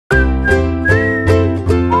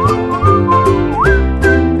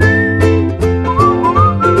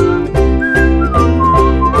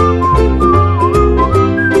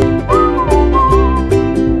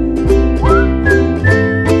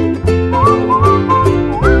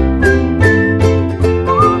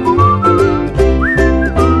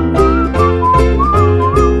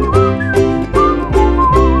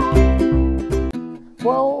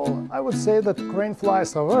that crane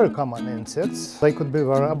flies are very common insects. They could be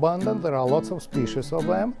very abundant. There are lots of species of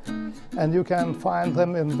them, and you can find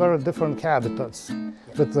them in very different habitats.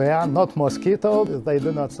 But they are not mosquitoes. They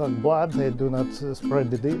do not suck blood. They do not spread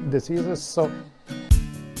diseases. So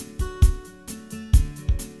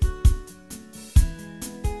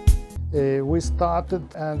we started,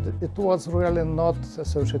 and it was really not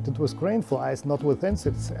associated with crane flies, not with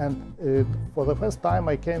insects. And for the first time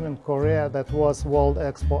I came in Korea, that was World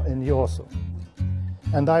Expo in Yosu.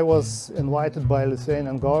 And I was invited by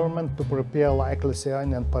Lithuanian government to prepare like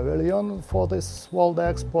Lithuanian pavilion for this World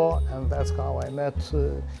Expo, and that's how I met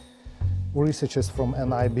researchers from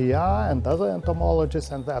NIBR and other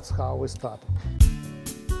entomologists, and that's how we started.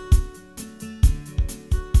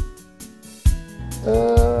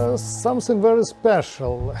 Something very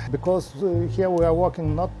special, because here we are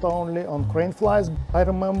working not only on crane flies. I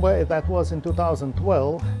remember that was in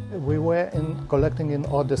 2012. We were collecting in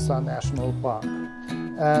Odessa National Park,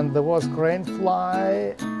 and there was crane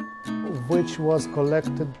fly which was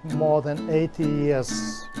collected more than 80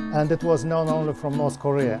 years, and it was known only from North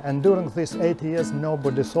Korea. And during these 80 years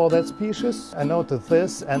nobody saw that species. I noted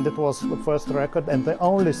this, and it was the first record and the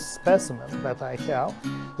only specimen that I have.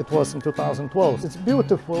 It was in 2012. It's a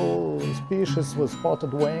beautiful species with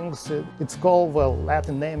spotted wings. It's called, well,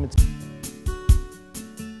 Latin name.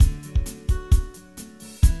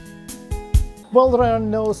 Well, there are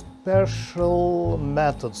no special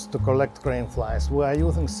methods to collect crane flies. We are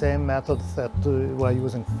using same methods that we are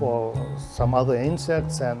using for some other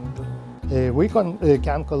insects, and we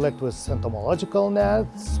can collect with entomological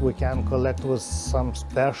nets. We can collect with some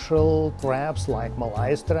special traps like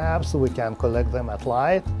Malay traps. We can collect them at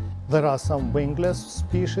light. There are some wingless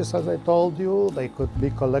species, as I told you. They could be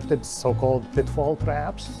collected, so-called pitfall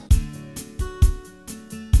traps.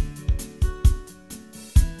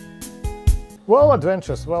 Well,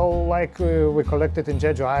 adventures. Well, like we collected in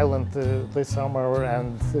Jeju Island this summer,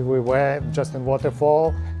 and we were just in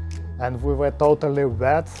waterfall, and we were totally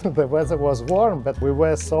wet. The weather was warm, but we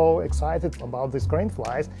were so excited about these crane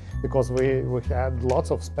flies because we had lots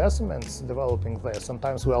of specimens developing there.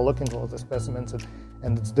 Sometimes we are looking for the specimens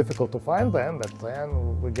and it's difficult to find them, but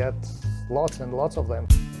then we get lots and lots of them.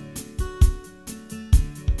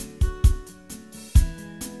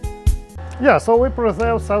 Yeah, so we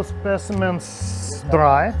preserve some specimens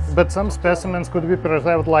dry, but some specimens could be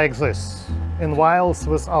preserved like this, in vials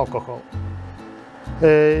with alcohol.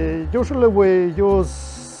 Usually we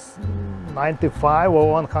use 95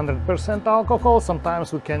 or 100% alcohol.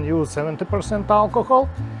 Sometimes we can use 70% alcohol.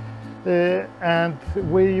 And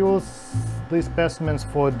we use these specimens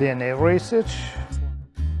for DNA research.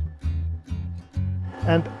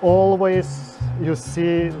 And always you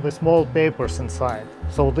see the small papers inside.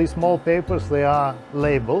 So these small papers, they are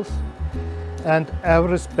labels, and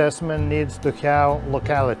every specimen needs to have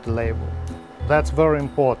locality label. That's very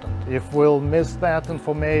important. If we'll miss that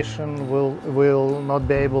information, we'll not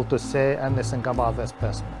be able to say anything about the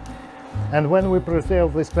specimen. And when we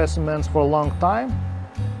preserve these specimens for a long time,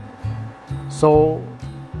 so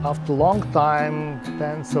after a long time,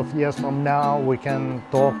 tens of years from now, we can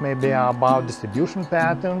talk maybe about distribution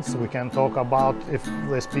patterns. We can talk about if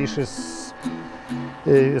the species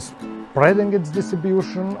is spreading its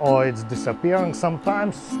distribution or it's disappearing.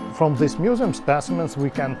 Sometimes from these museum specimens we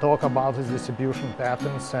can talk about its distribution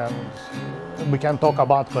patterns, and we can talk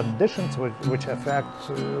about conditions which affect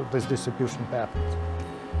these distribution patterns.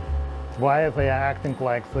 Why they are acting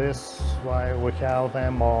like this, why we have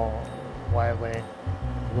them, or why we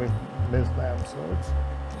miss them. So it's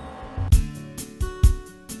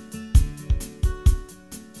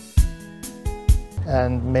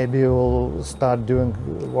and maybe we'll start doing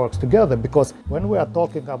works together, because when we are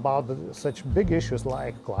talking about such big issues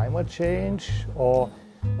like climate change or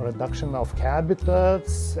reduction of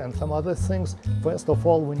habitats and some other things, first of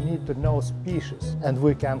all we need to know species, and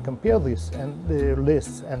we can compare these and the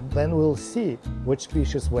lists, and then we'll see which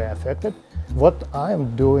species were affected. What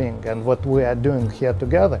I'm doing and what we are doing here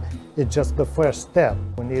together, it's just the first step.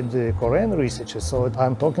 We need the Korean researchers, so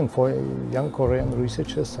I'm talking for young Korean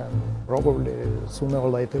researchers, and probably sooner or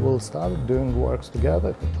later we'll start doing works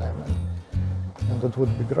together with them, and it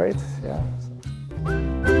would be great,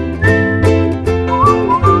 yeah.